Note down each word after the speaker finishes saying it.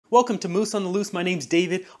Welcome to Moose on the Loose. My name's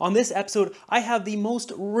David. On this episode, I have the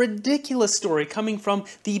most ridiculous story coming from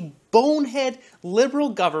the bonehead Liberal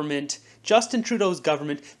government, Justin Trudeau's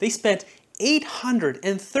government. They spent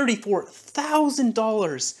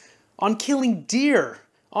 $834,000 on killing deer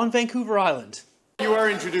on Vancouver Island. You are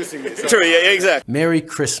introducing me. So. True, yeah, exactly. Merry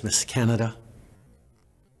Christmas, Canada.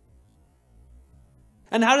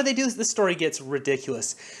 And how do they do this? This story gets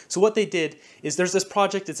ridiculous. So what they did is there's this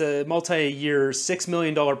project, it's a multi-year $6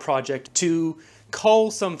 million project to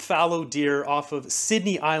cull some fallow deer off of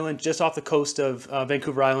Sydney Island, just off the coast of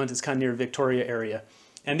Vancouver Island. It's kind of near Victoria area.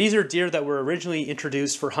 And these are deer that were originally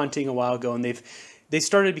introduced for hunting a while ago, and they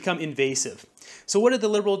started to become invasive. So what did the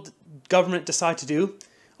Liberal government decide to do?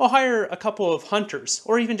 I'll hire a couple of hunters,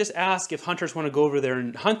 or even just ask if hunters want to go over there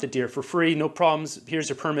and hunt the deer for free, no problems, here's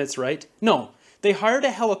your permits, right? No. They hired a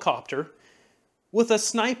helicopter with a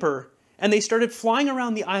sniper, and they started flying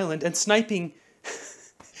around the island and sniping,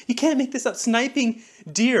 you can't make this up, sniping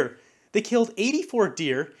deer. They killed 84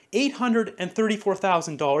 deer,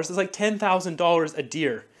 $834,000. It's like $10,000 a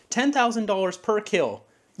deer. $10,000 per kill.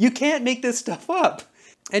 You can't make this stuff up.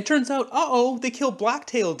 And it turns out, they killed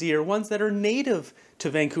black-tailed deer, ones that are native to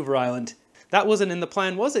Vancouver Island. That wasn't in the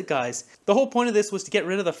plan, was it, guys? The whole point of this was to get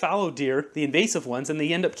rid of the fallow deer, the invasive ones, and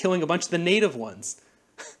they end up killing a bunch of the native ones.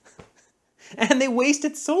 And they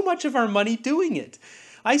wasted so much of our money doing it.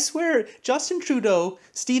 I swear, Justin Trudeau,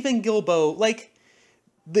 Stephen Guilbeault, like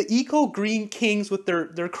the eco-green kings with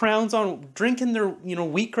their crowns on, drinking their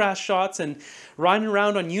wheatgrass shots and riding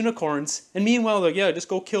around on unicorns. And meanwhile, like, yeah, just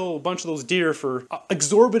go kill a bunch of those deer for an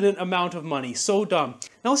exorbitant amount of money. So dumb.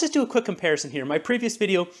 Now let's just do a quick comparison here. My previous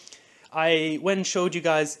video, I went and showed you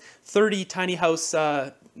guys 30 tiny house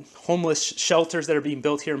homeless shelters that are being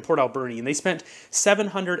built here in Port Alberni, and they spent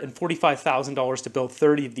 $745,000 to build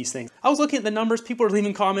 30 of these things. I was looking at the numbers, people were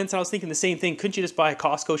leaving comments, and I was thinking the same thing. Couldn't you just buy a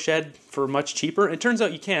Costco shed for much cheaper? And it turns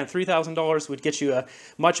out you can. $3,000 would get you a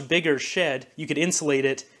much bigger shed. You could insulate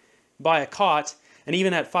it, buy a cot, and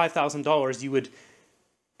even at $5,000 you would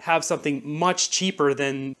have something much cheaper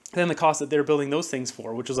than the cost that they're building those things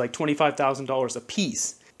for, which was like $25,000 a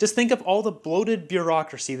piece. Just think of all the bloated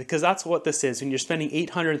bureaucracy, because that's what this is when you're spending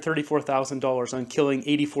 $834,000 on killing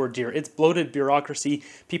 84 deer. It's bloated bureaucracy,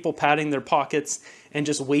 people padding their pockets and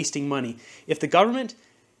just wasting money. If the government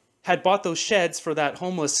had bought those sheds for that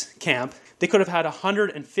homeless camp, they could have had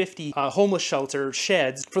 150 homeless shelter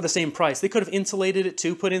sheds for the same price. They could have insulated it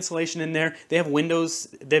too, put insulation in there. They have windows,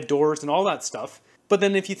 they have doors and all that stuff. But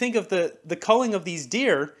then if you think of the culling of these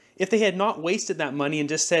deer, if they had not wasted that money and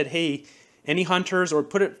just said, hey, any hunters, or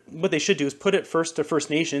what they should do is put it first to First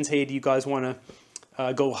Nations. Hey, do you guys want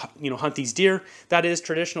to go hunt these deer? That is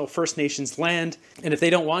traditional First Nations land. And if they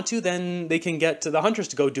don't want to, then they can get to the hunters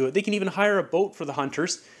to go do it. They can even hire a boat for the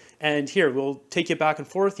hunters. And here, we'll take you back and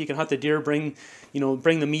forth. You can hunt the deer, bring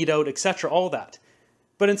the meat out, etc. All that.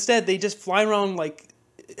 But instead, they just fly around like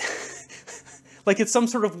like it's some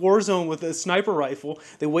sort of war zone with a sniper rifle.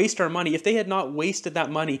 They waste our money. If they had not wasted that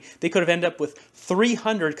money, they could have ended up with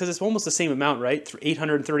 300, because it's almost the same amount, right?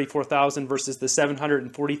 834,000 versus the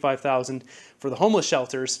 745,000 for the homeless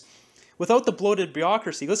shelters. Without the bloated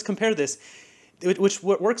bureaucracy, let's compare this, which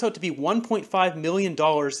works out to be $1.5 million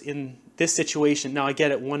in this situation. Now I get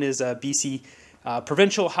it, one is BC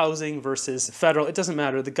provincial housing versus federal. It doesn't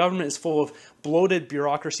matter. The government is full of bloated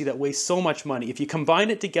bureaucracy that wastes so much money. If you combine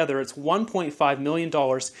it together, it's $1.5 million.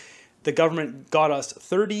 The government got us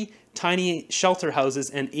 30 tiny shelter houses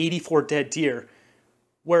and 84 dead deer,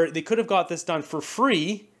 where they could have got this done for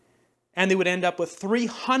free, and they would end up with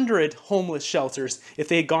 300 homeless shelters if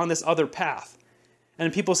they had gone this other path.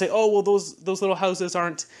 And people say, oh, well, those little houses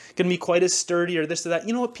aren't going to be quite as sturdy or this or that.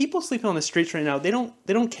 You know what? People sleeping on the streets right now, they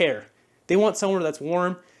don't care. They want somewhere that's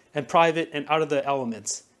warm and private and out of the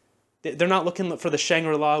elements. They're not looking for the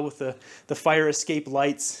Shangri-La with the fire escape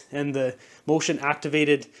lights and the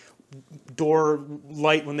motion-activated door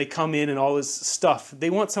light when they come in and all this stuff. They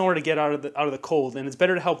want somewhere to get out of the cold, and it's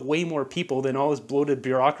better to help way more people than all this bloated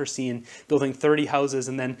bureaucracy and building 30 houses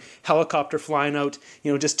and then helicopter flying out,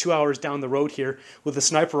 just 2 hours down the road here with a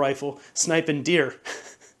sniper rifle sniping deer.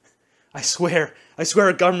 I swear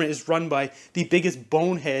our government is run by the biggest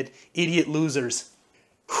bonehead idiot losers.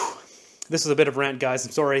 Whew. This was a bit of a rant, guys.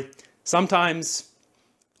 I'm sorry. Sometimes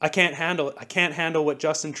I can't handle it. I can't handle what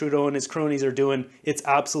Justin Trudeau and his cronies are doing. It's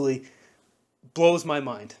absolutely blows my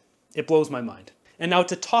mind. It blows my mind. And now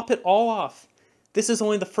to top it all off, this is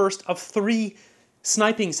only the first of 3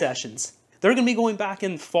 sniping sessions. They're going to be going back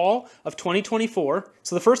in fall of 2024.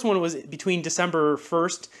 So the first one was between December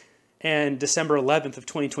 1st and December 11th of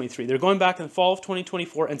 2023. They're going back in the fall of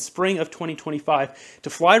 2024 and spring of 2025 to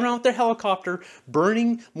fly around with their helicopter,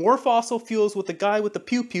 burning more fossil fuels with the guy with the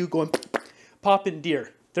pew-pew going popping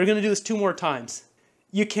deer. They're going to do this 2 more times.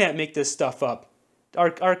 You can't make this stuff up.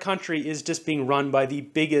 Our country is just being run by the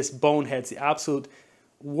biggest boneheads, the absolute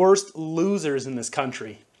worst losers in this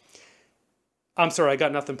country. I'm sorry, I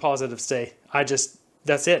got nothing positive to say.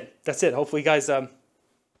 That's it. That's it. Hopefully, guys,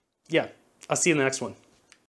 yeah, I'll see you in the next one.